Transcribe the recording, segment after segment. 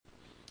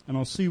And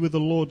I'll see where the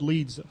Lord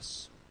leads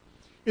us.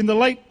 In the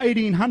late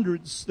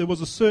 1800s, there was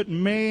a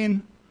certain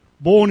man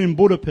born in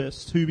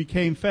Budapest who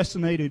became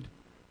fascinated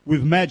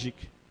with magic,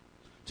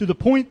 to the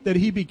point that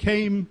he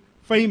became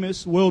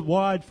famous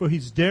worldwide for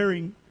his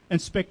daring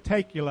and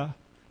spectacular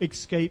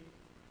escape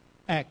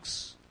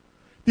acts.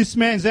 This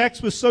man's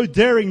acts were so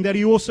daring that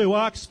he also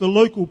asked the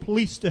local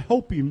police to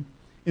help him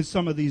in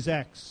some of these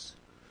acts.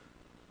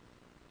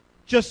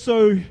 Just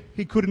so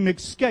he couldn't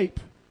escape,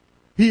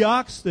 he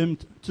asked them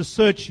to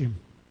search him,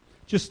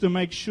 just to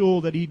make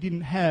sure that he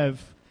didn't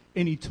have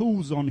any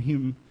tools on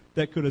him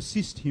that could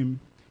assist him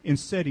in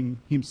setting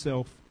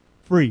himself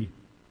free.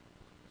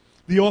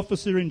 The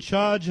officer in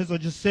charge, as I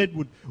just said,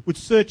 would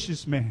search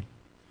this man,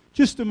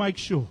 just to make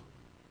sure.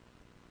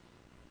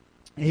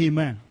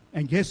 Amen.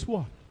 And guess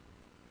what?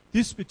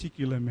 This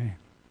particular man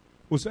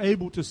was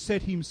able to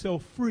set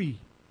himself free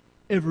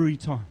every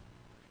time.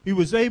 He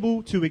was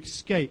able to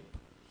escape.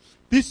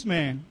 This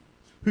man,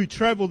 who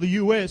traveled the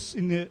US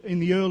in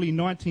the early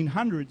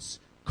 1900s,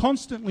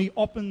 constantly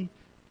upping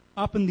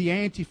the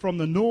ante from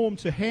the norm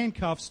to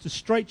handcuffs to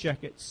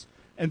straitjackets,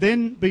 and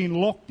then being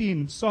locked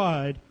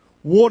inside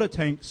water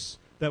tanks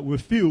that were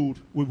filled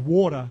with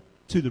water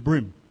to the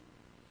brim.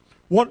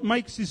 What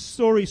makes this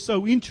story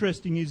so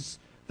interesting is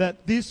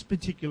that this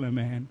particular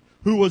man,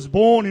 who was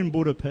born in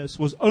Budapest,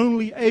 was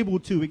only able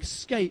to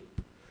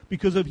escape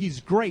because of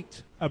his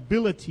great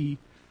ability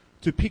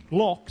to pick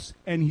locks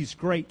and his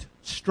great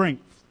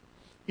strength.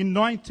 In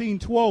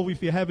 1912,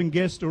 if you haven't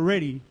guessed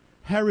already,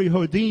 Harry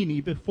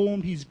Houdini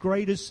performed his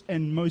greatest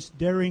and most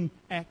daring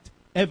act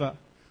ever,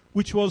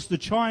 which was the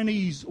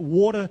Chinese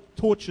water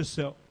torture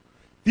cell.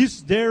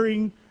 This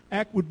daring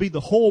act would be the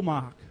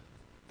hallmark,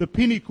 the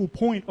pinnacle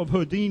point of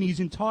Houdini's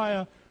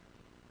entire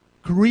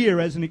career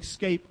as an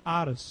escape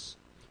artist.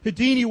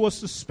 Houdini was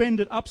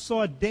suspended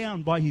upside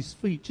down by his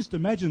feet. Just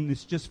imagine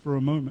this just for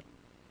a moment.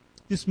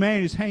 This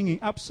man is hanging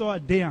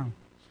upside down.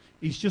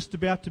 He's just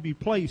about to be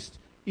placed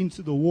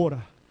into the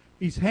water.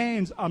 His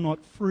hands are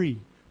not free,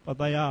 but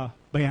they are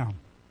bound.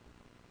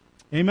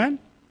 Amen?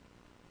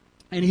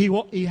 And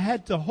he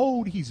had to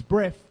hold his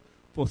breath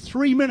for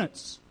 3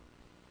 minutes.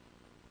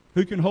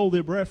 Who can hold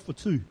their breath for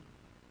 2?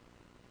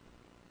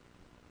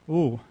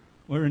 Oh,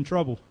 we're in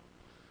trouble.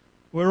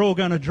 We're all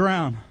going to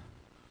drown.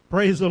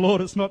 Praise the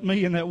Lord, it's not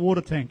me in that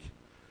water tank.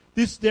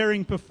 This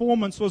daring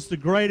performance was the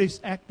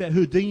greatest act that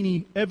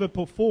Houdini ever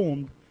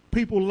performed.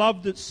 People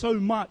loved it so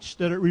much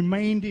that it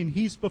remained in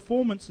his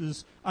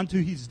performances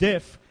unto his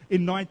death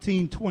in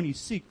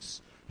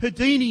 1926.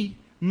 Houdini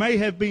may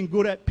have been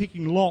good at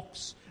picking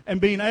locks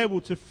and being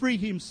able to free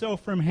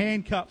himself from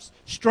handcuffs,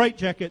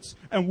 straitjackets,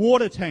 and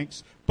water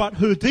tanks, but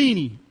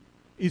Houdini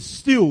is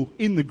still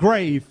in the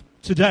grave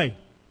today.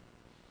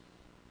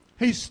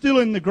 He's still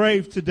in the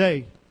grave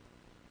today.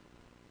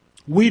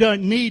 We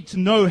don't need to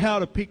know how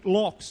to pick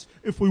locks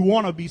if we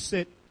want to be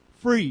set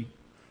free.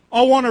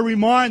 I want to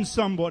remind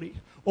somebody,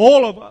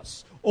 all of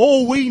us,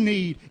 all we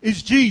need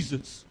is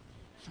Jesus.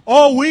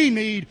 All we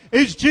need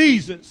is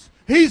Jesus.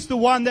 He's the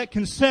one that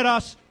can set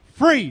us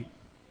free.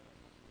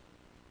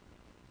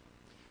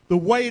 The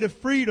way to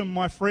freedom,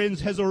 my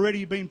friends, has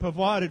already been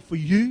provided for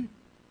you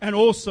and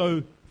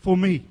also for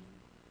me.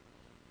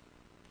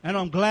 And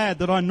I'm glad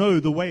that I know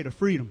the way to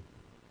freedom.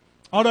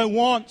 I don't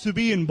want to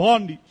be in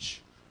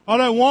bondage. I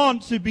don't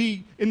want to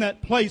be in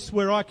that place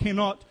where I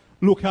cannot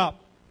look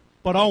up.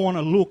 But I want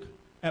to look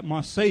at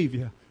my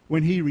Savior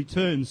when He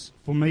returns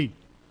for me.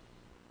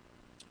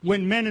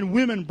 When men and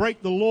women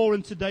break the law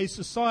in today's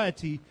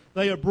society,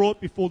 they are brought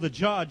before the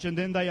judge and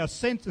then they are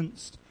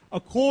sentenced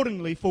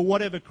accordingly for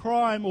whatever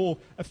crime or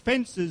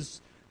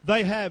offences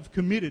they have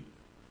committed.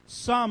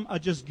 Some are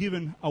just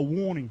given a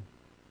warning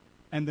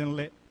and then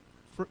let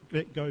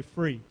go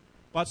free.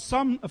 But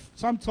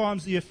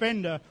sometimes the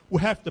offender will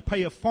have to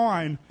pay a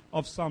fine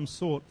of some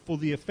sort for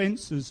the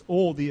offences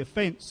or the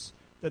offence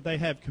that they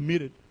have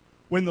committed.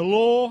 When the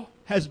law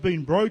has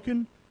been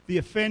broken, the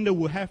offender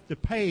will have to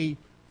pay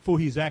for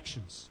his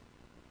actions.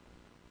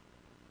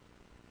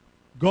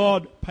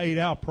 God paid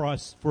our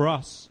price for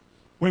us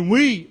when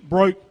we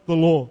broke the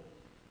law.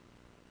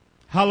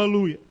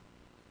 Hallelujah.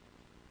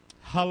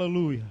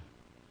 Hallelujah.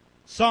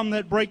 Some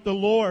that break the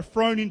law are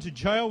thrown into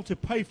jail to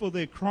pay for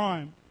their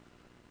crime.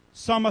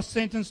 Some are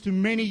sentenced to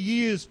many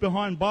years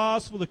behind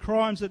bars for the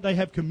crimes that they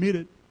have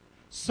committed.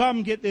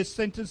 Some get their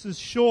sentences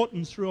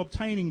shortened through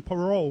obtaining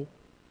parole,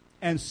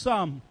 and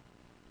some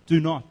do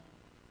not.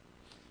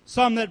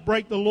 Some that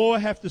break the law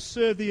have to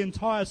serve the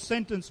entire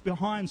sentence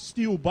behind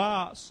steel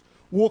bars,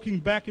 walking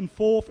back and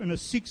forth in a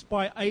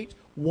 6x8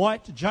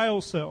 white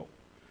jail cell.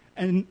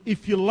 And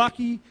if you're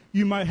lucky,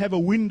 you may have a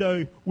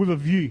window with a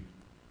view.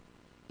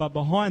 But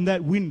behind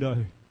that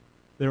window,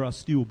 there are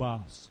steel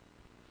bars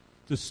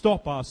to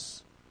stop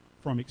us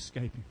from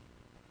escaping.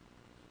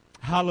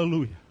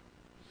 Hallelujah.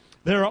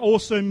 There are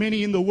also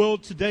many in the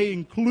world today,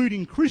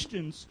 including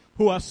Christians,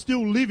 who are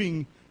still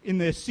living in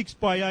their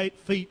 6x8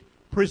 feet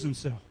prison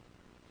cell.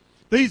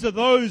 These are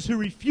those who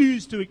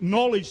refuse to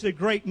acknowledge their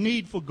great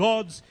need for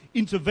God's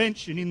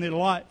intervention in their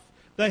life.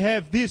 They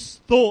have this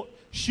thought,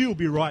 she'll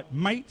be right,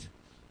 mate.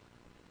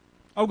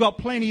 I've got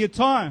plenty of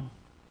time.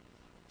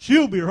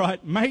 She'll be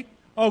right, mate.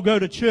 I'll go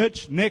to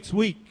church next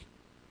week.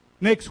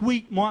 Next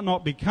week might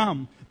not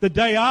become. The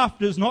day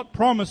after is not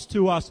promised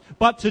to us,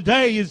 but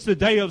today is the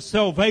day of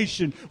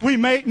salvation. We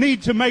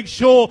need to make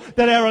sure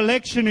that our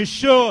election is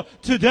sure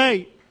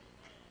today.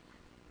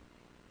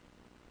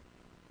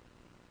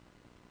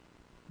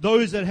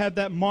 Those that have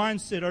that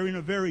mindset are in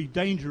a very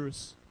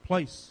dangerous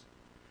place.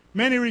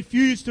 Many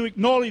refuse to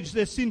acknowledge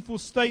their sinful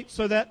state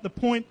so that the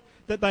point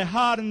that they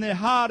harden their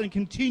heart and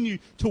continue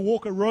to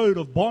walk a road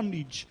of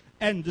bondage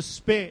and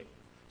despair.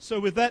 So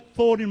with that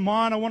thought in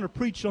mind, I want to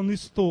preach on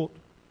this thought.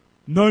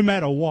 No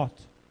matter what.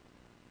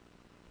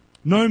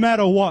 No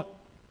matter what.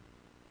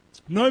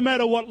 No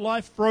matter what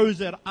life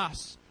throws at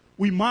us,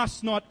 we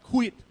must not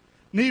quit.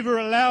 Neither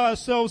allow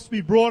ourselves to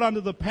be brought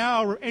under the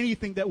power of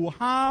anything that will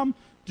harm,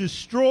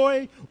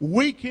 destroy,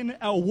 weaken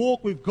our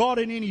walk with God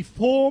in any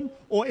form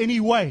or any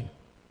way.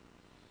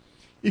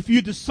 If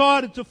you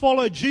decided to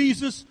follow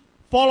Jesus,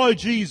 follow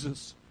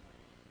Jesus.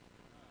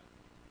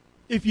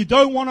 If you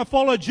don't want to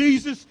follow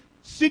Jesus,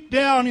 sit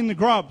down in the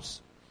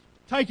grubs.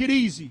 Take it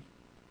easy.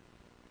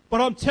 But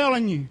I'm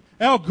telling you,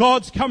 our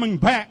God's coming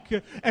back.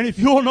 And if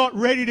you're not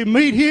ready to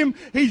meet Him,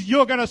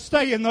 you're going to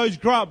stay in those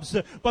grubs.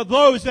 But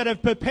those that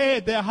have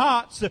prepared their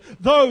hearts,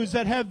 those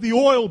that have the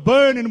oil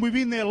burning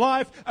within their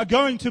life are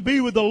going to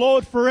be with the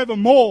Lord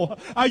forevermore.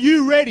 Are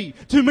you ready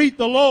to meet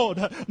the Lord?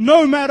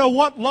 No matter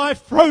what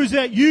life throws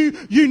at you,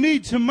 you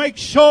need to make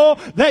sure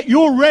that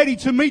you're ready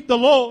to meet the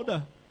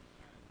Lord.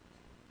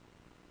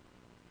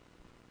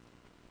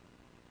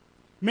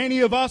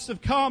 Many of us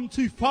have come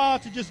too far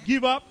to just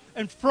give up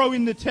and throw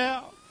in the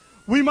towel.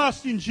 We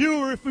must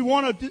endure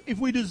if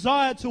we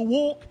desire to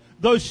walk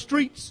those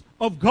streets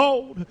of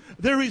gold.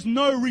 There is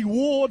no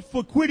reward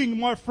for quitting,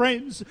 my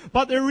friends,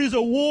 but there is a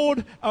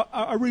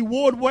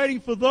reward waiting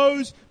for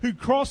those who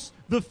cross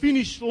the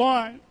finish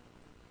line.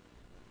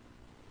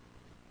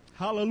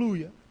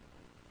 Hallelujah.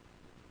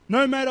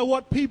 No matter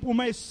what people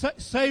may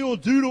say or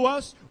do to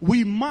us,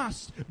 we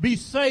must be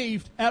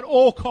saved at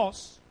all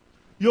costs.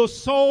 Your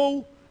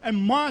soul and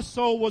my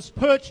soul was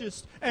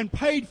purchased and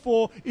paid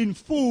for in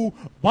full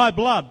by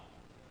blood.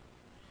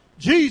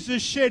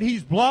 Jesus shed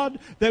His blood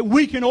that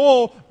we can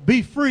all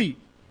be free.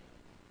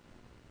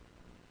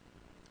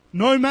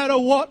 No matter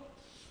what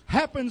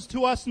happens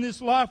to us in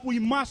this life, we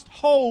must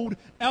hold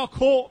our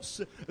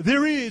course.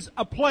 There is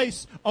a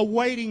place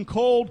awaiting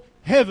called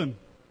heaven.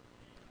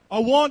 I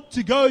want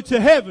to go to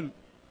heaven.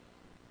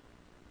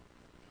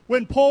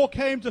 When Paul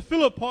came to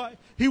Philippi,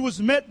 he was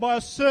met by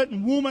a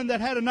certain woman that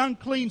had an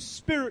unclean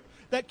spirit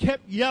that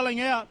kept yelling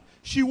out.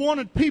 She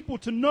wanted people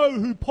to know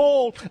who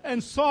Paul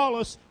and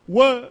Silas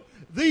were.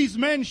 These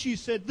men, she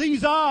said,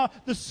 these are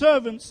the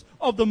servants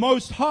of the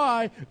Most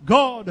High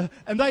God.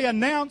 And they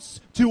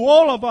announce to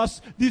all of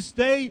us this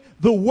day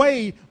the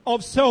way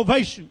of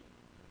salvation.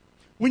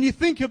 When you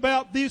think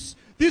about this,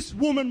 this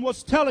woman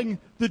was telling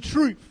the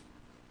truth.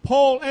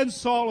 Paul and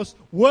Silas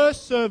were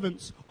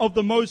servants of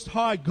the Most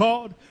High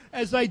God,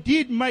 as they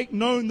did make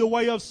known the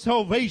way of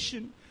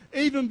salvation.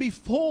 Even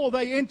before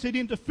they entered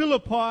into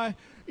Philippi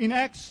in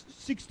Acts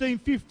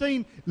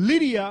 16:15,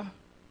 Lydia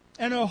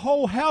and her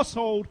whole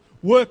household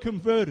were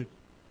converted.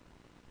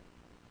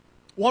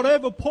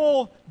 Whatever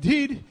Paul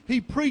did, he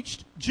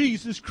preached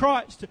Jesus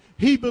Christ.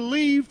 He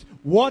believed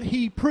what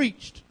he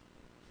preached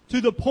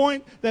to the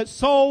point that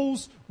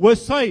souls were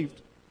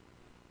saved.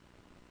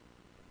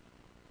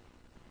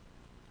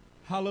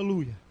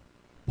 Hallelujah.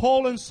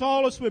 Paul and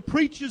Silas were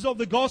preachers of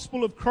the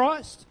gospel of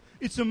Christ.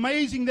 It's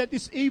amazing that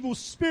this evil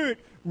spirit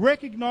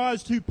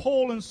recognized who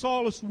Paul and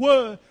Silas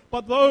were,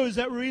 but those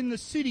that were in the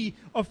city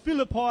of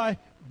Philippi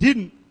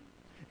didn't.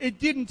 It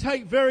didn't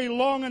take very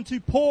long until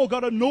Paul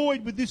got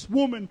annoyed with this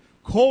woman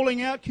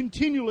calling out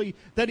continually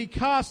that he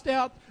cast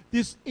out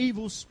this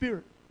evil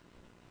spirit.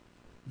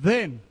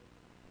 Then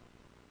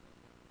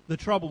the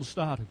trouble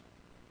started.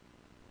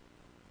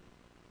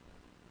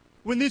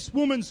 When this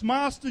woman's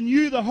master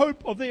knew the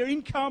hope of their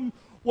income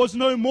was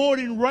no more,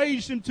 it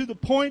enraged them to the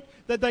point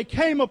that they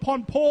came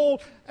upon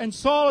Paul and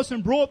Silas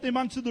and brought them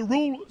unto the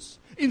rulers.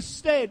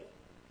 Instead,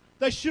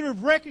 they should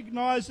have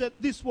recognized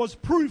that this was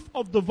proof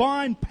of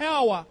divine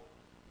power,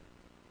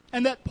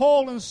 and that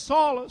Paul and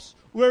Silas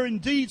were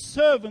indeed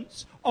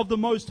servants of the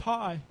Most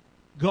High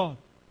God.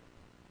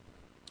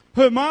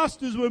 Her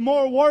masters were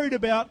more worried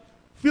about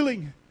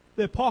filling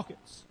their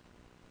pockets.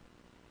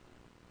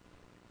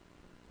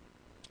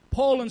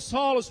 Paul and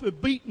Silas were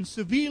beaten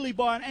severely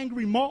by an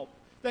angry mob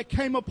that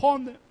came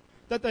upon them,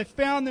 that they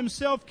found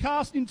themselves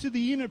cast into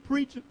the inner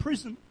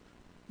prison,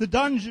 the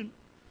dungeon,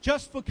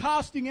 just for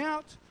casting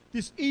out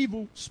this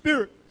evil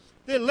spirit.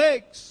 Their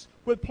legs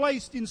were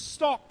placed in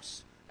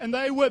stocks, and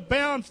they were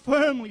bound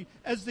firmly,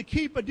 as the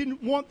keeper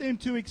didn't want them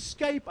to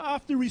escape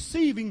after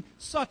receiving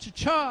such a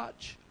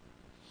charge.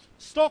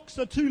 Stocks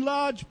are two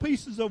large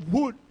pieces of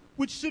wood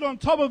which sit on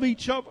top of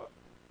each other.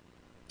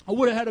 I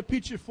would have had a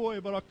picture for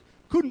you, but I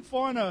couldn't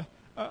find a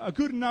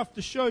good enough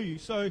to show you,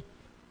 so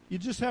you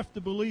just have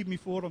to believe me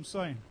for what I'm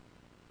saying.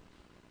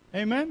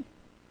 Amen?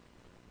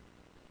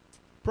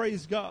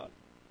 Praise God.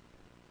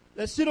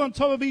 that sit on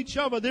top of each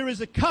other, there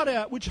is a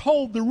cutout which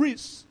hold the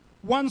wrists.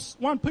 One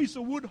piece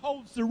of wood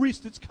holds the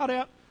wrist. It's cut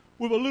out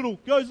with a little,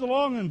 goes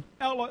along and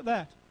out like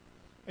that.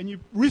 And your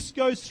wrist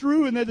goes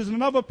through, and there's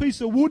another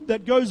piece of wood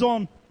that goes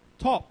on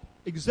top.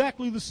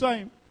 Exactly the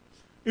same.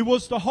 It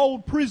was to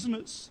hold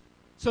prisoners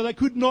so they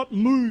could not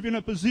move in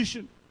a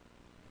position.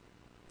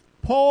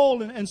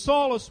 Paul and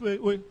Silas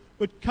were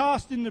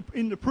cast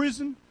into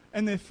prison,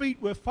 and their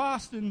feet were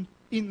fastened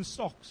in the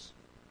stocks.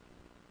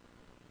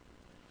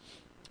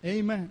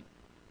 Amen.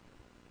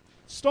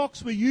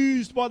 Stocks were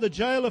used by the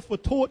jailer for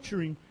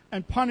torturing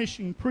and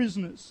punishing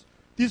prisoners.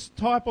 This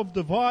type of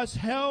device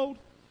held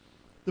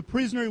the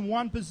prisoner in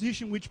one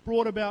position, which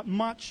brought about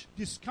much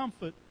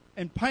discomfort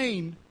and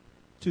pain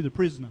to the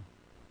prisoner.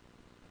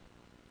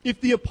 If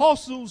the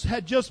apostles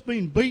had just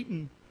been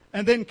beaten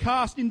and then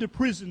cast into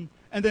prison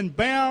and then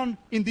bound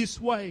in this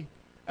way,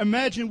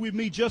 imagine with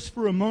me just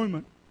for a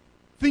moment.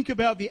 Think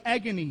about the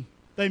agony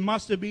they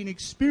must have been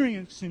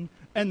experiencing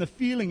and the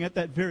feeling at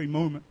that very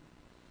moment.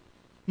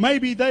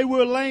 Maybe they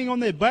were laying on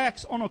their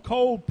backs on a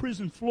cold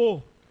prison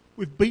floor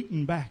with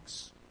beaten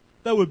backs.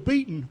 They were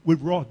beaten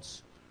with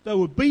rods. They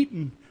were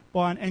beaten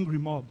by an angry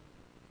mob.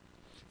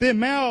 Their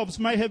mouths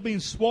may have been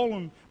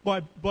swollen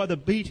by the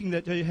beating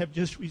that they have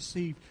just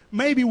received.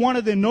 Maybe one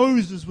of their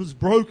noses was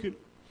broken.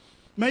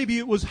 Maybe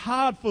it was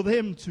hard for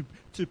them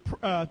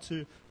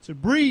to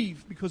breathe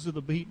because of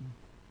the beating.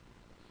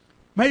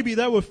 Maybe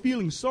they were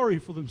feeling sorry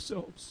for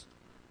themselves.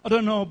 I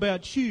don't know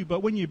about you,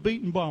 but when you're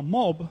beaten by a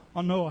mob,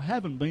 I know I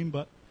haven't been,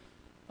 but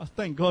I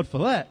thank God for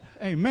that.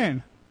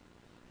 Amen.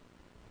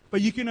 But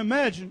you can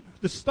imagine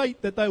the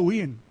state that they were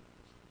in.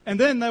 And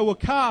then they were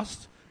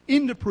cast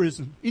into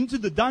prison, into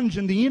the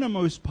dungeon, the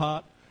innermost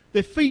part.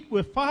 Their feet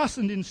were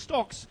fastened in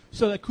stocks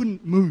so they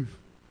couldn't move,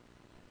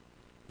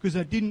 because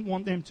they didn't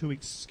want them to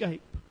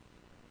escape.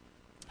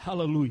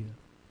 Hallelujah.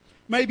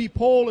 Maybe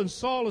Paul and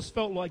Silas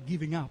felt like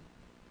giving up.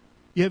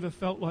 You ever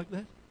felt like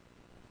that?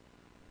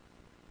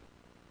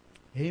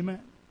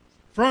 Amen.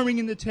 Throwing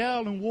in the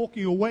towel and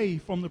walking away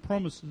from the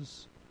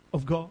promises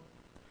of God.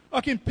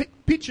 I can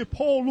picture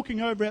Paul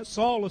looking over at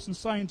Silas and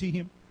saying to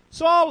him,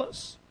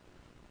 Silas,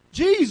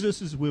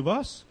 Jesus is with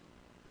us.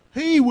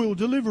 He will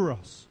deliver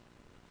us.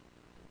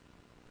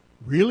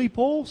 Really,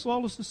 Paul?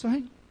 Silas is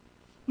saying.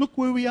 Look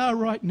where we are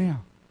right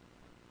now.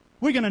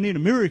 We're going to need a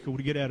miracle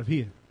to get out of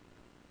here.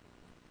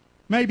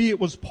 Maybe it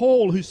was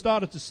Paul who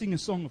started to sing a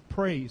song of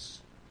praise.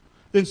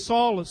 Then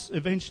Silas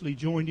eventually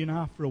joined in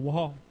after a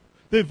while.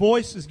 Their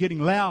voices getting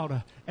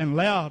louder and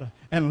louder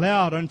and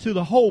louder until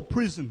the whole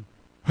prison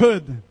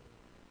heard them.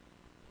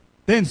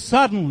 Then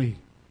suddenly,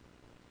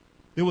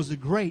 there was a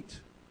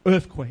great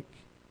earthquake.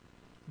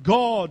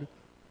 God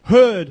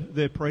heard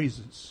their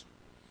praises.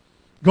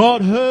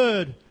 God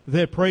heard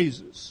their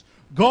praises.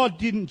 God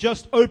didn't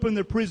just open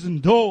the prison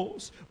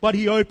doors, but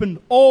He opened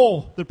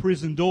all the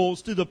prison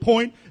doors to the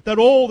point that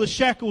all the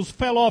shackles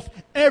fell off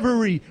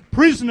every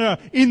prisoner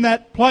in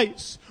that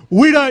place.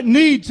 We don't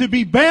need to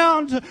be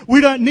bound.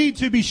 We don't need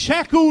to be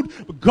shackled.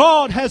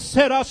 God has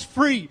set us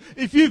free.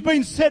 If you've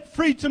been set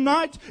free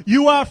tonight,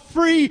 you are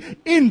free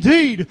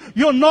indeed.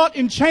 You're not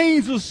in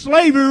chains of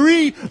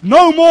slavery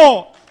no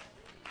more.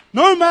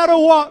 No matter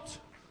what,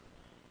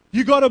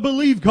 you got to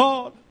believe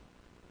God.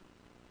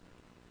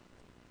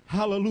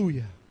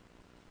 Hallelujah.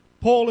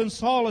 Paul and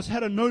Silas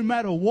had a no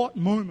matter what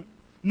moment.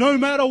 No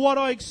matter what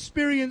I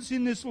experience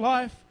in this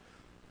life,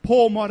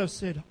 Paul might have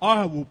said,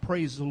 I will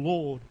praise the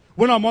Lord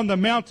when I'm on the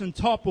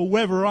mountaintop or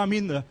whether I'm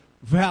in the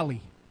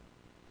valley.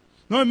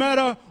 No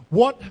matter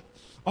what,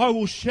 I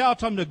will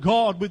shout unto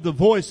God with the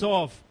voice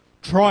of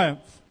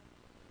triumph.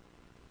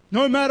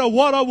 No matter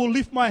what, I will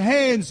lift my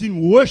hands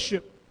in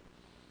worship,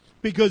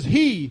 because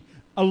He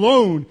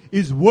alone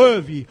is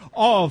worthy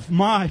of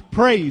my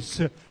praise.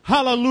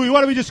 Hallelujah.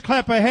 Why don't we just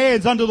clap our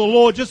hands unto the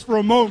Lord just for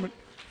a moment?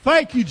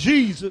 Thank you,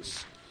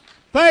 Jesus.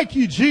 Thank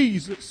you,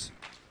 Jesus.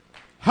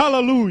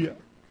 Hallelujah.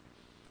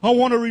 I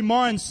want to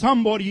remind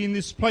somebody in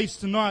this place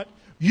tonight,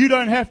 you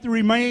don't have to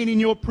remain in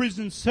your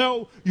prison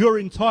cell your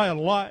entire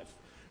life.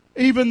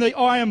 Even the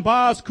iron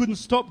bars couldn't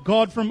stop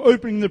God from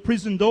opening the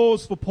prison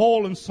doors for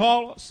Paul and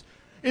Silas.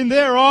 In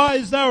their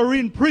eyes, they were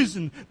in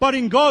prison, but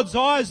in God's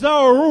eyes, they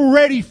were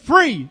already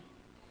free.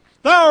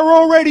 They are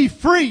already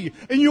free,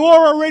 and you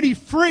are already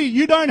free.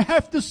 You don't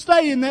have to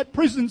stay in that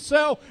prison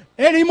cell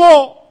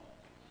anymore.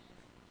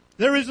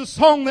 There is a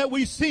song that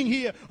we sing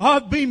here.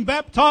 I've been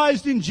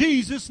baptized in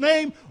Jesus'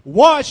 name.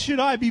 Why should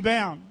I be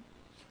bound?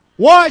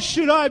 Why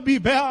should I be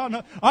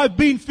bound? I've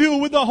been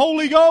filled with the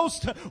Holy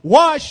Ghost.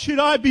 Why should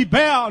I be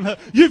bound?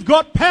 You've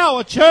got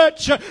power,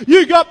 church.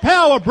 You got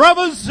power,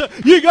 brothers.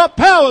 You got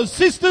power,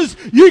 sisters.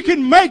 You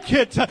can make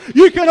it.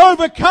 You can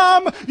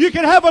overcome. You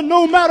can have a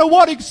no matter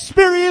what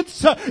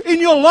experience in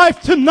your life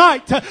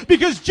tonight,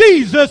 because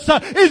Jesus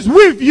is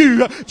with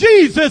you.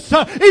 Jesus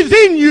is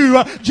in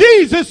you.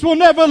 Jesus will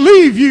never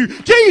leave you.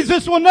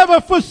 Jesus will never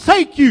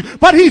forsake you,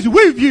 but He's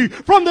with you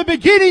from the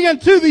beginning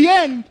and to the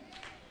end.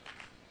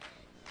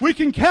 We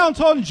can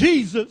count on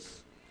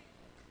Jesus.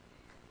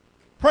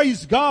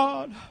 Praise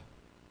God.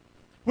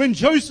 When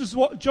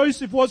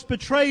Joseph was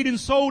betrayed and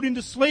sold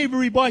into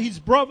slavery by his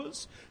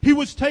brothers, he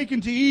was taken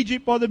to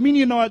Egypt by the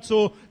Midianites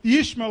or the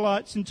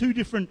Ishmaelites in 2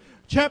 different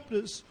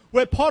chapters,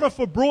 where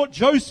Potiphar brought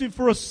Joseph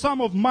for a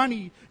sum of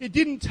money. It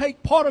didn't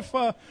take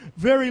Potiphar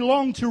very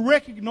long to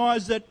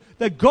recognize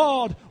that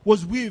God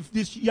was with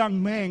this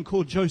young man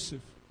called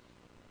Joseph.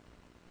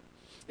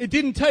 It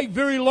didn't take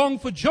very long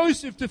for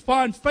Joseph to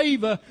find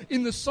favor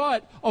in the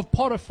sight of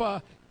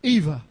Potiphar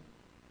either.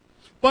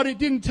 But it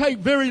didn't take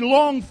very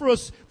long for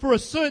a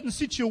certain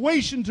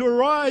situation to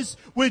arise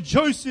where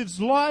Joseph's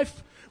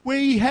life, where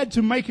he had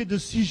to make a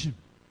decision.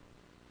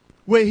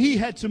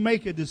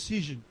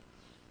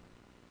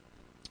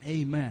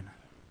 Amen.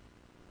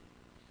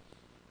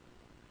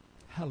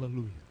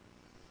 Hallelujah.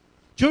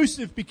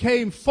 Joseph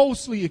became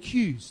falsely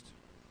accused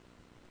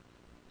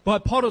by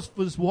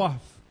Potiphar's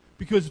wife,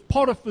 because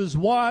Potiphar's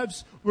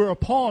wives were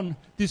upon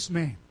this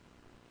man.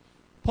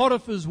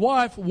 Potiphar's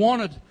wife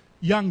wanted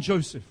young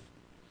Joseph.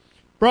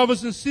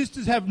 Brothers and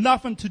sisters, have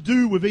nothing to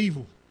do with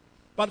evil,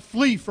 but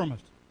flee from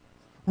it.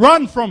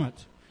 Run from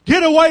it.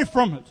 Get away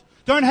from it.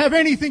 Don't have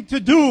anything to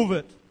do with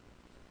it.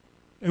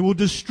 It will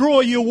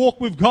destroy your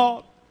walk with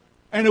God,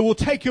 and it will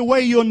take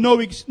away your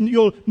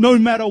no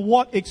matter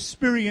what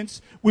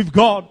experience with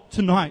God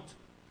tonight.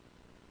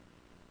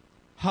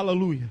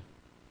 Hallelujah.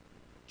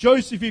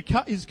 Joseph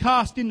is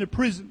cast into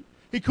prison.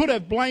 He could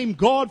have blamed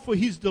God for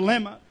his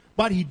dilemma,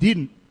 but he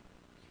didn't.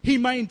 He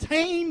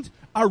maintained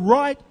a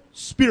right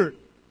spirit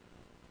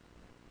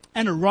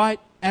and a right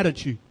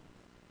attitude.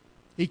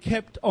 He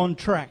kept on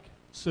track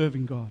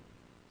serving God.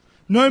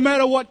 No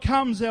matter what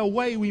comes our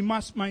way, we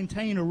must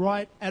maintain a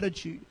right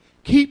attitude.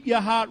 Keep your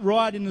heart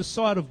right in the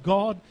sight of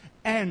God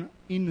and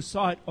in the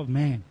sight of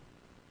man.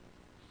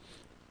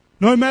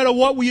 No matter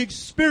what we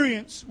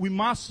experience, we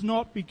must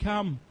not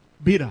become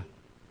bitter.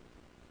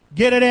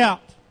 Get it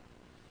out.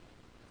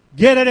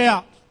 Get it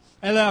out.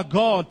 Allow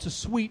God to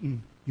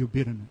sweeten your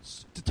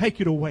bitterness, to take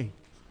it away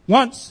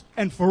once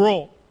and for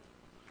all.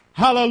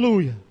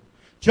 Hallelujah.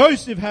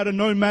 Joseph had a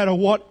no matter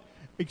what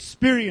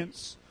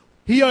experience.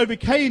 He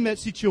overcame that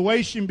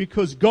situation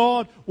because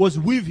God was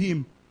with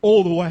him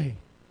all the way.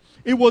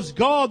 It was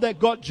God that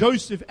got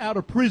Joseph out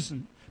of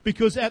prison,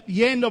 because at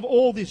the end of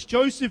all this,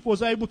 Joseph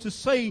was able to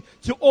say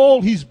to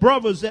all his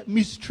brothers that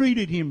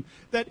mistreated him,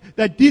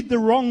 that did the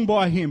wrong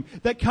by him,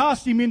 that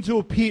cast him into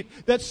a pit,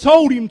 that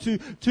sold him to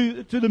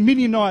the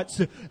Midianites,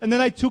 and then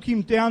they took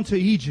him down to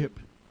Egypt.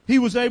 He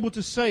was able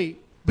to say,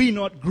 "Be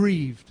not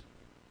grieved,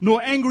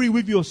 nor angry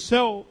with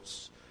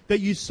yourselves that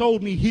you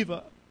sold me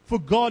hither, for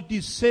God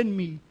did send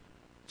me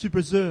to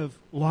preserve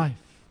life."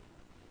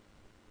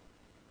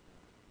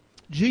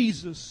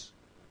 Jesus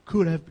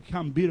could have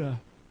become bitter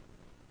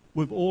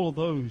with all of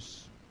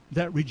those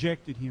that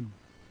rejected him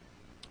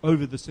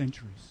over the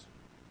centuries.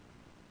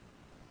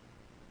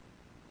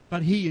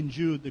 But he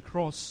endured the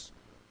cross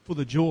for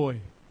the joy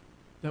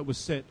that was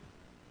set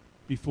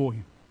before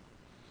him.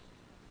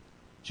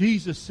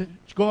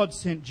 God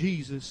sent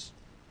Jesus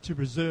to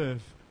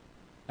preserve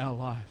our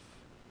life.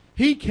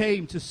 He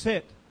came to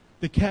set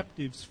the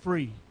captives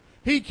free.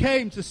 He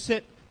came to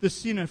set the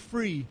sinner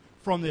free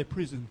from their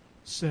prison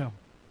cell.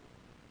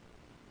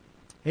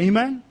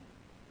 Amen?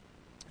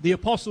 The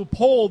Apostle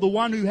Paul, the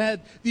one who had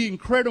the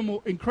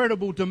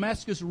incredible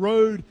Damascus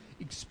Road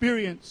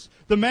experience,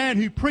 the man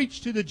who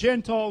preached to the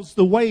Gentiles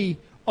the way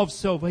of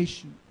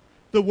salvation.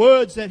 The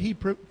words that he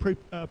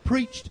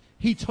preached,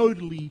 he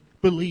totally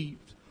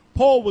believed.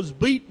 Paul was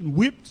beaten,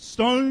 whipped,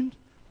 stoned,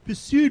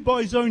 pursued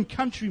by his own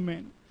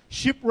countrymen,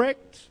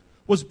 shipwrecked,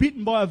 was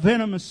bitten by a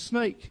venomous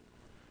snake.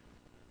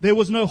 There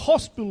was no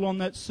hospital on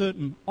that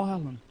certain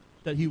island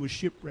that he was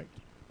shipwrecked.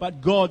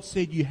 But God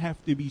said you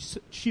have to be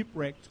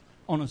shipwrecked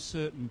on a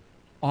certain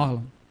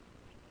island.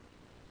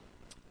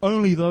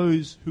 Only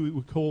those who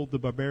were called the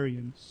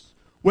barbarians.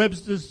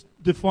 Webster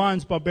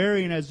defines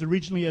barbarian as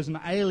originally as an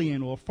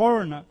alien or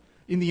foreigner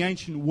in the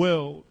ancient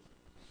world.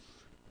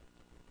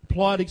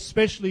 Applied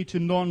especially to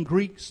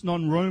non-Greeks,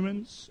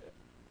 non-Romans,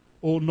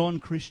 or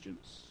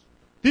non-Christians.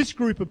 This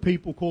group of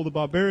people called the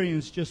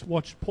barbarians just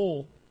watched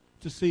Paul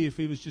to see if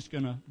he was just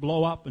going to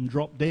blow up and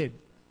drop dead.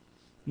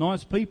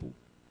 Nice people.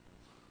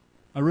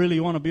 I really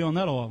want to be on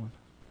that island.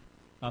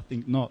 I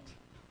think not.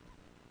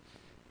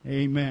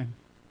 Amen.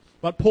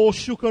 But Paul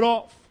shook it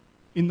off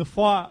in the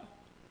fire,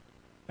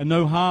 and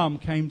no harm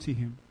came to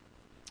him.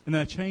 And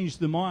they changed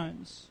their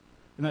minds,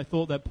 and they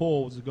thought that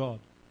Paul was a god.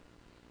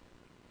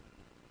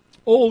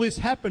 All this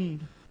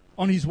happened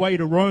on his way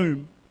to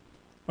Rome,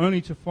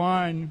 only to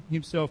find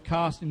himself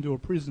cast into a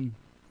prison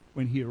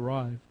when he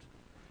arrived.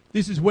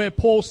 This is where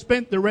Paul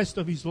spent the rest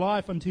of his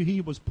life until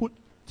he was put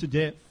to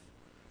death.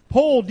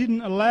 Paul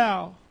didn't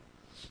allow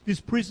this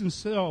prison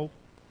cell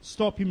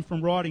stop him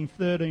from writing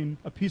 13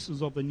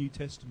 epistles of the New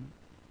Testament.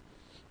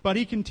 But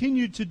he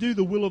continued to do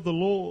the will of the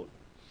Lord,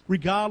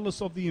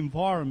 regardless of the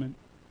environment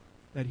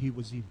that he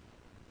was in.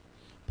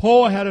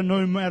 Paul had a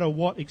no matter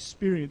what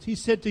experience. He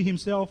said to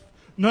himself,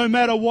 "No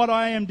matter what,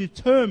 I am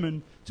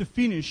determined to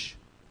finish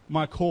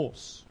my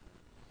course.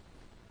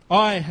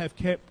 I have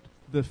kept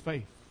the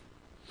faith."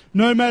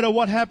 No matter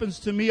what happens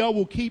to me, I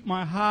will keep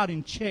my heart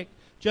in check,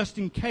 just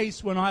in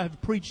case when I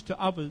have preached to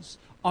others,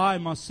 I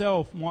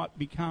myself might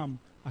become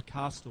a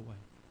castaway.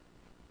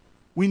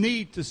 We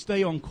need to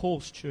stay on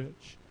course,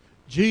 church.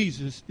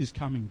 Jesus is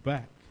coming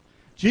back.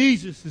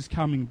 Jesus is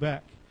coming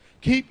back.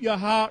 Keep your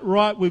heart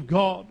right with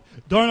God.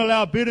 Don't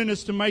allow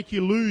bitterness to make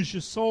you lose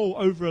your soul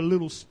over a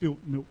little spilt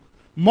milk.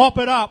 Mop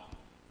it up.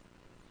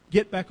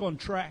 Get back on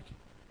track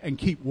and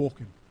keep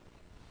walking.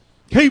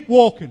 Keep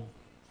walking.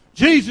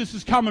 Jesus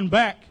is coming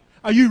back.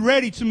 Are you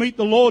ready to meet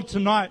the Lord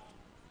tonight?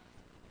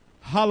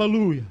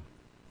 Hallelujah.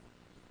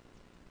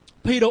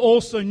 Peter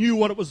also knew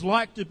what it was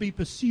like to be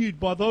pursued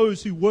by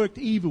those who worked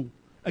evil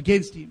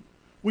against him.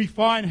 We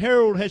find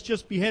Herod has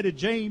just beheaded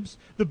James,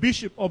 the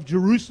bishop of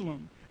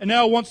Jerusalem, and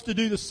now wants to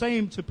do the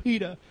same to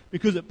Peter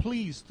because it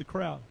pleased the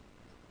crowd.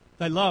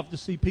 They love to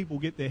see people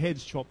get their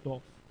heads chopped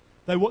off.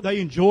 They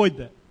enjoyed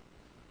that.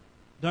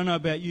 Don't know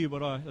about you,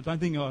 but I don't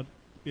think I'd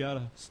be able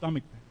to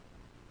stomach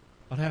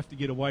that. I'd have to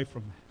get away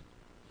from that.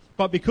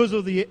 But because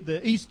of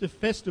the Easter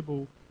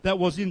festival that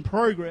was in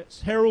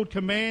progress, Herod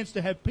commands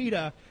to have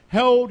Peter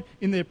held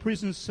in their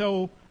prison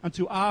cell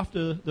until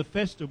after the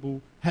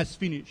festival has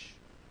finished.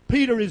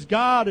 Peter is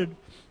guarded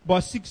by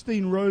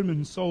 16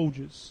 Roman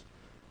soldiers,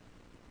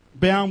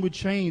 bound with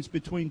chains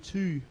between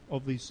two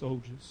of these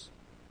soldiers.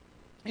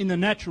 In the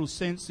natural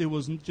sense, there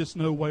was just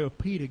no way of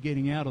Peter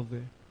getting out of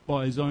there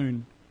by his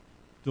own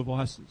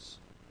devices.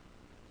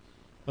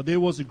 But there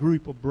was a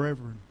group of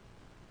brethren,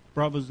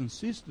 brothers and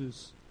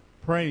sisters,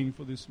 praying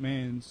for this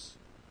man's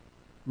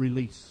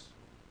release.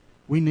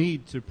 We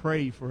need to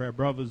pray for our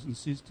brothers and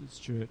sisters,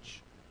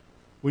 church.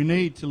 We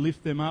need to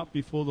lift them up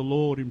before the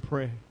Lord in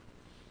prayer.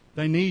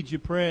 They need your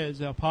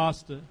prayers. Our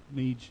pastor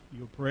needs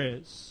your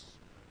prayers.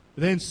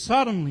 Then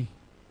suddenly,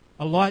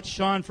 a light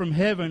shined from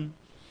heaven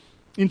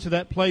into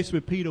that place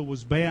where Peter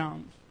was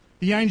bound.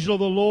 The angel of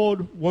the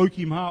Lord woke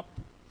him up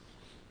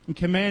and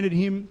commanded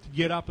him to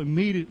get up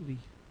immediately,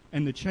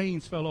 and the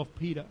chains fell off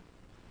Peter.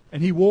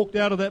 And he walked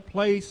out of that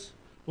place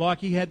like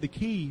he had the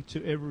key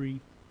to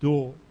every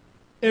door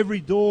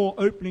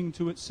opening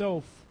to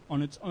itself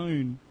on its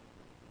own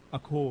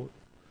accord.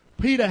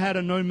 Peter had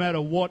a no matter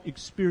what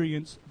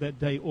experience that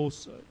day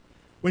also.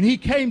 When he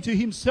came to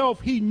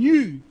himself, he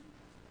knew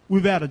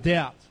without a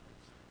doubt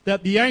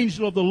that the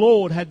angel of the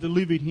Lord had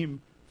delivered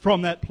him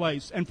from that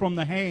place and from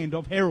the hand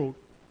of Herod.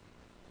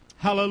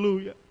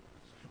 Hallelujah.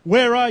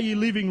 Where are you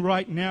living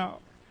right now?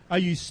 Are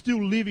you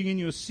still living in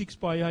your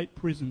 6x8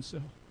 prison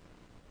cell?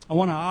 I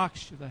want to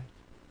ask you that.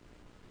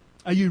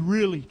 Are you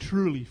really,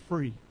 truly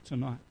free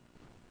tonight?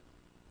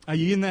 Are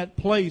you in that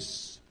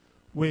place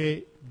where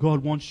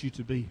God wants you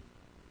to be?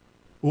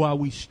 Or are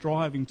we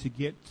striving to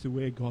get to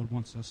where God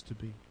wants us to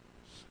be?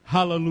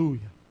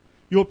 Hallelujah.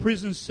 Your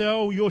prison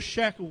cell, your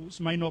shackles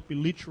may not be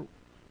literal,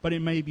 but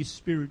it may be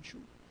spiritual.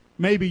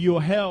 Maybe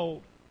you're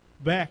held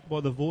back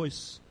by the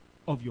voice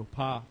of your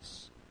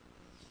past.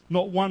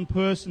 Not one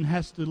person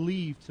has to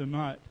leave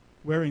tonight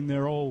wearing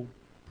their old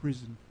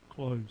prison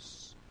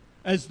clothes,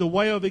 as the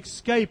way of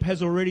escape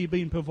has already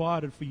been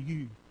provided for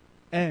you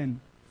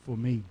and for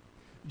me.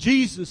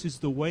 Jesus is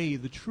the way,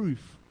 the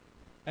truth,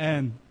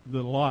 and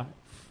the life.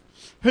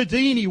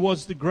 Houdini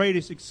was the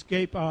greatest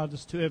escape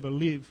artist to ever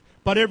live,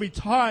 but every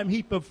time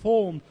he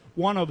performed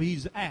one of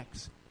his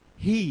acts,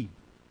 he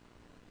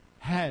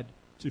had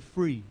to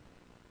free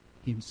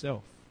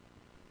himself.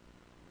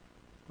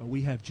 But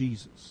we have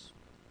Jesus,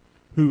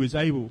 who is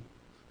able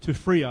to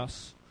free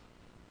us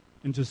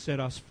and to set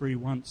us free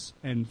once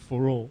and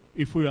for all,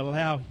 if we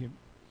allow him.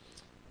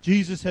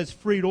 Jesus has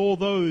freed all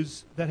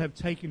those that have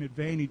taken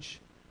advantage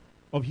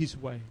of his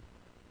way.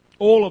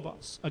 All of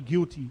us are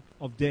guilty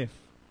of death.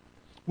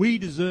 We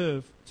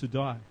deserve to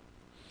die.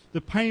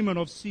 The payment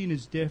of sin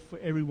is death for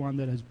everyone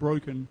that has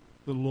broken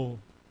the law.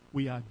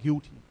 We are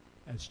guilty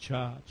as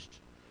charged.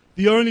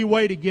 The only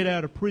way to get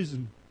out of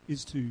prison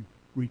is to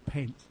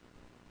repent.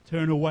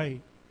 Turn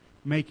away.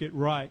 Make it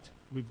right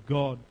with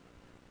God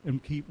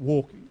and keep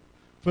walking.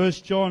 1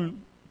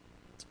 John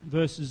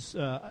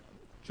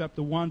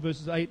chapter 1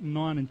 verses 8 and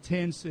 9 and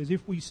 10 says,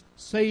 if we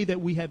say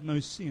that we have no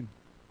sin,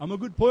 I'm a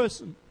good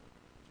person,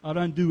 I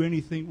don't do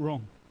anything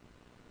wrong.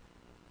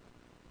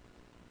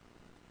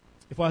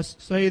 If I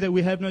say that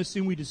we have no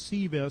sin, we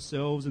deceive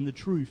ourselves and the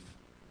truth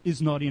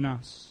is not in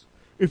us.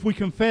 If we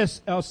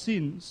confess our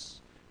sins,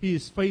 he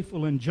is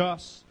faithful and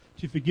just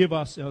to forgive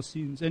us our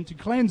sins and to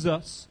cleanse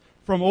us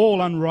from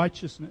all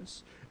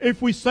unrighteousness.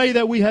 If we say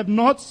that we have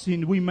not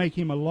sinned, we make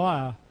him a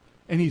liar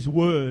and his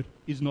word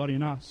is not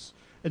in us.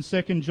 And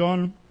 2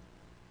 John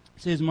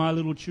says, my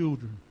little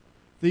children,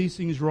 these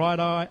things write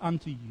I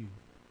unto you,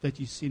 that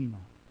you sin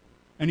not.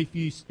 And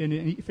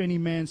if any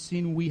man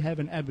sin, we have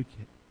an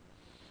advocate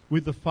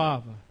with the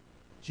Father,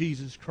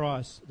 Jesus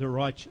Christ the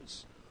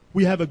righteous.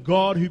 We have a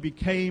God who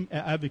became our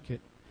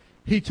advocate.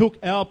 He took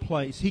our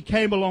place. He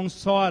came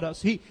alongside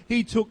us.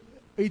 He took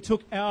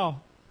our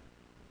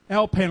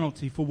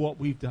penalty for what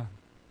we've done.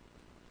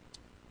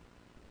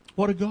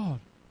 What a God.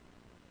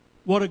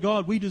 What a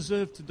God. We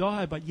deserve to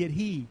die, but yet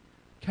he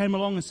came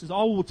along and says,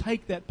 I will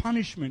take that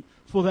punishment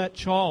for that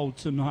child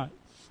tonight.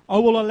 I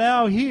will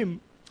allow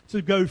him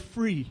to go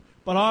free,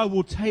 but I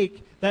will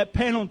take that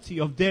penalty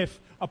of death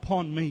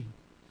upon me.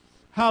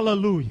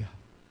 Hallelujah.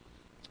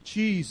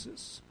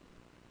 Jesus.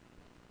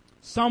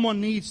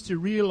 Someone needs to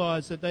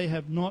realize that they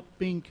have not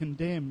been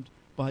condemned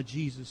by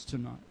Jesus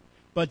tonight.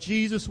 But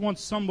Jesus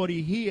wants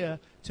somebody here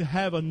to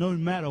have a no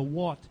matter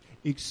what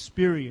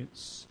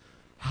experience.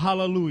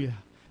 Hallelujah.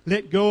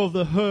 Let go of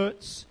the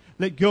hurts.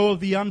 Let go of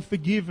the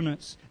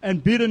unforgiveness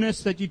and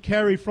bitterness that you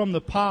carry from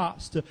the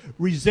past.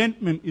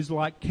 Resentment is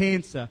like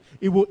cancer.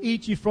 It will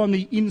eat you from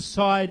the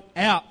inside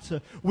out.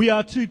 We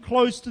are too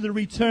close to the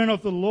return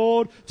of the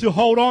Lord to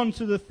hold on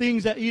to the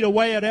things that eat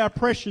away at our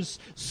precious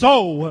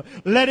soul.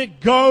 Let it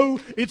go.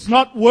 It's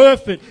not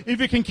worth it.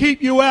 If it can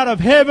keep you out of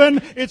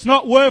heaven, it's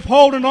not worth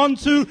holding on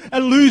to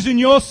and losing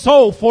your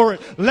soul for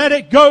it. Let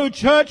it go,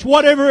 church,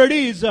 whatever it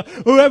is.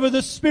 Whoever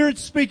the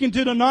Spirit's speaking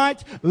to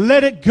tonight,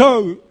 let it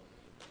go.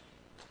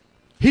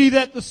 He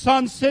that the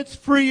Son sets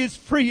free is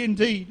free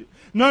indeed.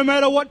 No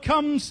matter what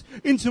comes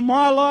into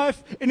my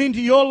life and into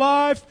your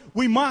life,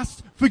 we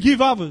must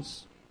forgive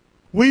others.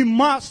 We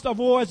must,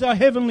 otherwise our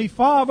Heavenly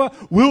Father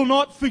will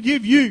not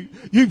forgive you.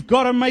 You've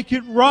got to make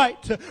it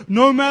right.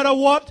 No matter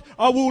what,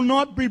 I will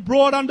not be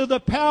brought under the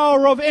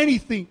power of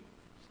anything.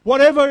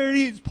 Whatever it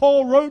is,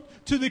 Paul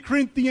wrote to the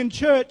Corinthian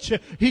church.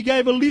 He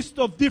gave a list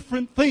of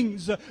different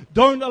things.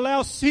 Don't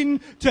allow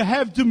sin to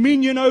have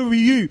dominion over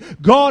you.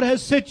 God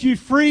has set you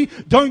free.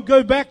 Don't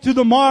go back to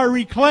the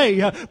miry clay,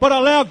 but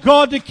allow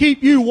God to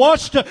keep you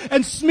washed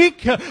and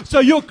smick so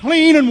you're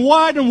clean and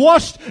white and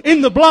washed in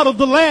the blood of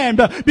the Lamb,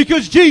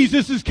 because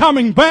Jesus is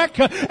coming back.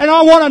 And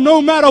I want to,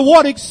 no matter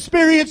what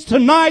experience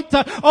tonight,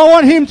 I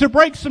want Him to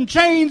break some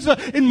chains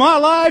in my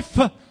life.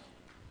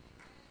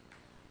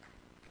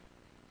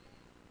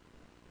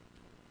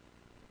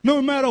 No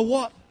matter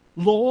what,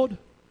 Lord,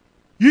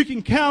 you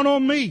can count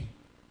on me.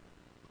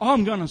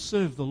 I'm going to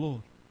serve the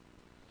Lord.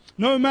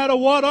 No matter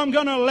what, I'm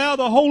going to allow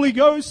the Holy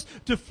Ghost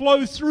to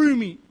flow through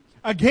me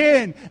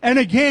again and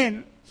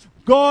again.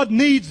 God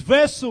needs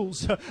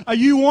vessels. Are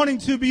you wanting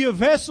to be a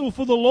vessel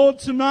for the Lord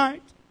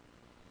tonight?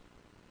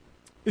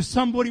 If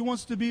somebody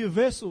wants to be a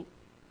vessel,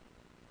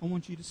 I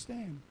want you to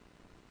stand.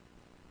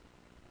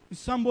 If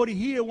somebody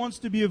here wants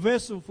to be a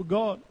vessel for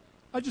God,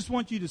 I just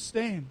want you to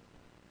stand.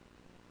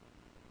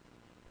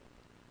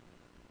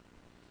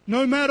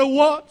 No matter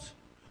what,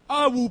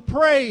 I will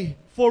pray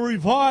for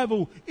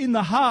revival in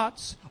the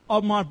hearts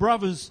of my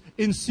brothers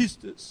and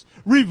sisters.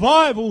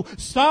 Revival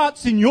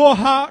starts in your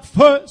heart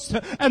first,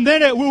 and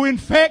then it will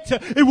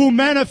it will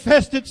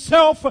manifest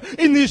itself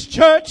in this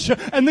church,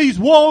 and these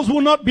walls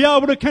will not be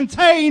able to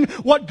contain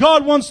what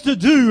God wants to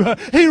do.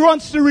 He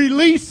wants to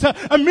release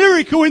a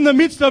miracle in the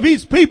midst of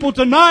His people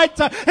tonight.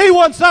 He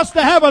wants us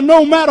to have a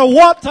no matter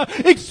what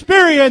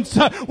experience.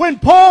 When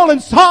Paul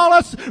and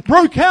Silas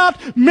broke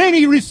out,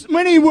 many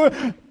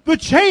were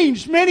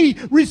changed. Many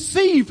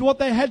received what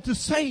they had to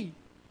say.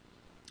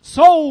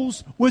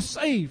 Souls were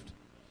saved.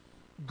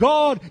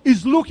 God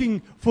is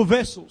looking for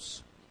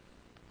vessels.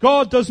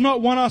 God does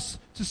not want us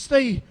to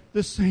stay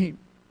the same.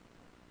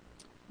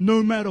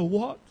 No matter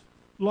what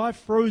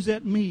life throws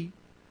at me,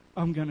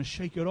 I'm going to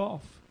shake it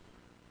off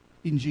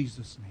in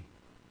Jesus' name.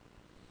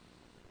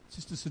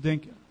 Sister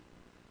Sedenka,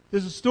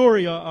 there's a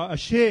story I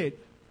shared.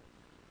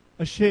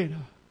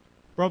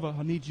 Brother,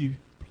 I need you,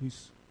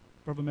 please.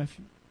 Brother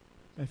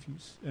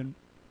Matthews, and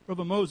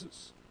Brother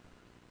Moses,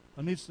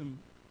 I need some.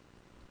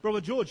 Brother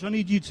George, I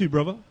need you too,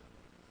 brother.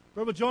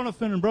 Brother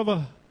Jonathan and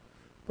Brother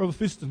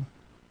Fiston.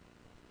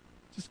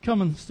 Just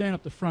come and stand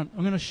up the front.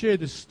 I'm going to share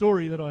this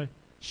story that I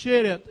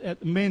shared at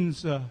the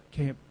men's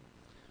camp.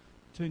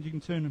 You can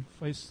turn and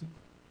face them.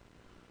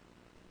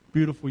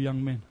 Beautiful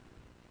young men.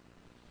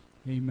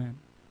 Amen.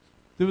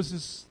 There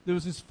was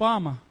this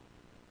farmer.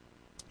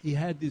 He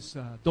had this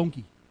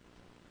donkey.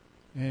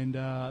 And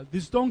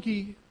this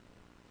donkey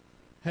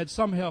had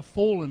somehow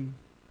fallen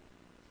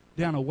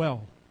down a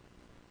well.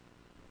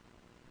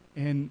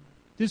 And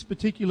this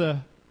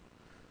particular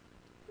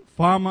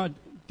farmer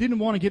didn't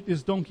want to get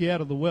this donkey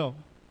out of the well.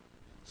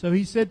 So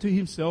he said to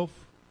himself,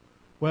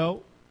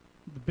 well,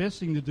 the best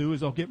thing to do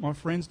is I'll get my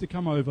friends to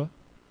come over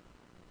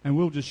and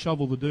we'll just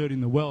shovel the dirt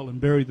in the well and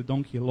bury the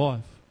donkey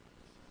alive.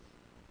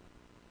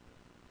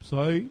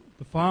 So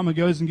the farmer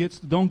goes and gets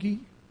the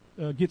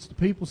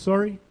people,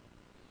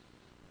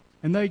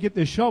 and they get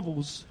their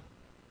shovels,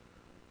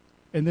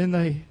 and then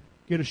they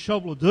get a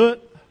shovel of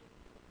dirt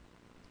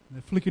and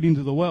they flick it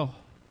into the well.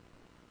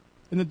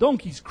 And the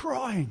donkey's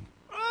crying.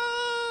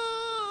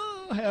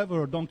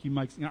 However a donkey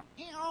makes,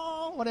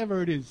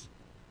 whatever it is.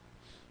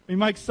 He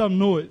makes some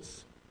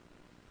noise.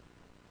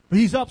 But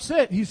he's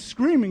upset. He's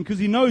screaming because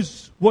he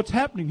knows what's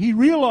happening. He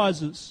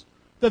realizes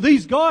that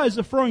these guys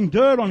are throwing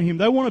dirt on him.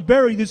 They want to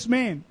bury this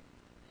man.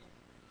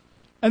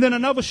 And then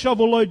another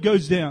shovel load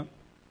goes down.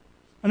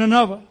 And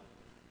another.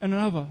 And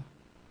another.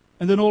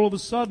 And then all of a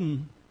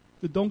sudden,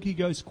 the donkey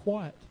goes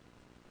quiet.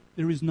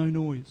 There is no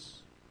noise.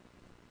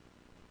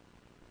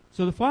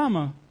 So the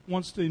farmer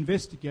wants to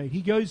investigate.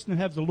 He goes and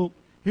has a look.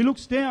 He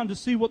looks down to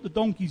see what the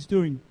donkey's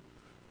doing.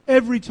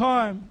 Every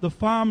time the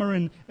farmer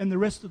and the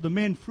rest of the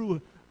men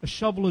threw a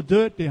shovel of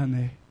dirt down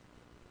there,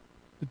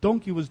 the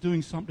donkey was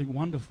doing something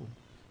wonderful,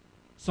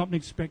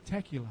 something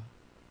spectacular.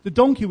 The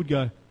donkey would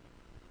go,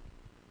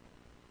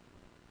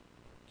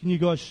 can you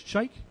guys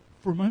shake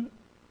for a moment?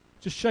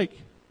 Just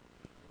shake.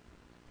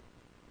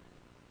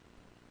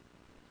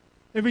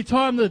 Every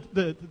time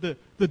the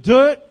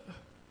dirt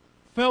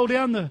fell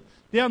down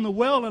the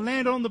well and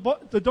landed on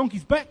the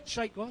donkey's back,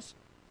 shake, guys.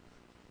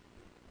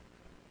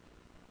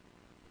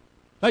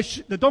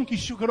 The donkey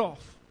shook it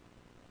off.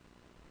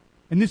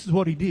 And this is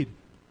what he did.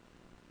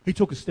 He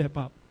took a step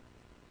up.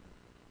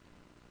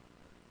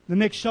 The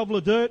next shovel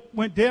of dirt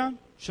went down,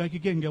 shake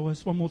again, go,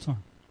 Wes, one more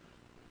time.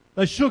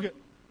 They shook it.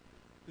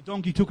 The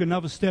donkey took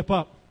another step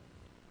up.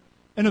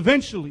 And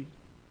eventually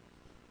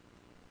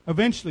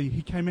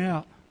he came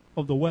out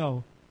of the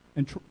well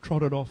and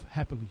trotted off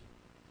happily.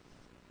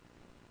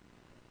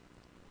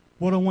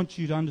 What I want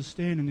you to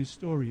understand in this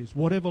story is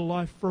whatever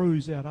life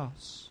throws at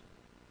us,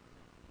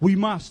 we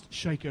must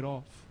shake it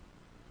off.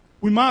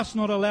 We must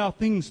not allow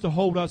things to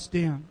hold us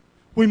down.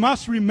 We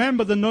must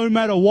remember the no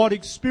matter what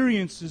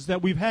experiences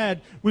that we've had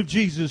with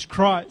Jesus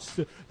Christ.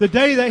 The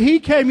day that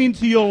He came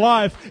into your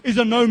life is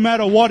a no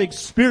matter what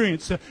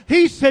experience.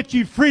 He set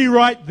you free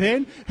right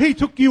then. He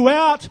took you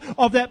out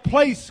of that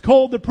place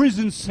called the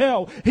prison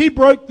cell. He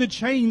broke the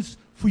chains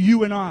for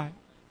you and I.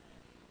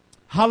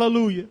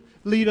 Hallelujah.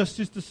 Lead us,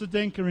 Sister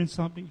Sedenka, in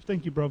something.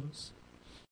 Thank you, brothers.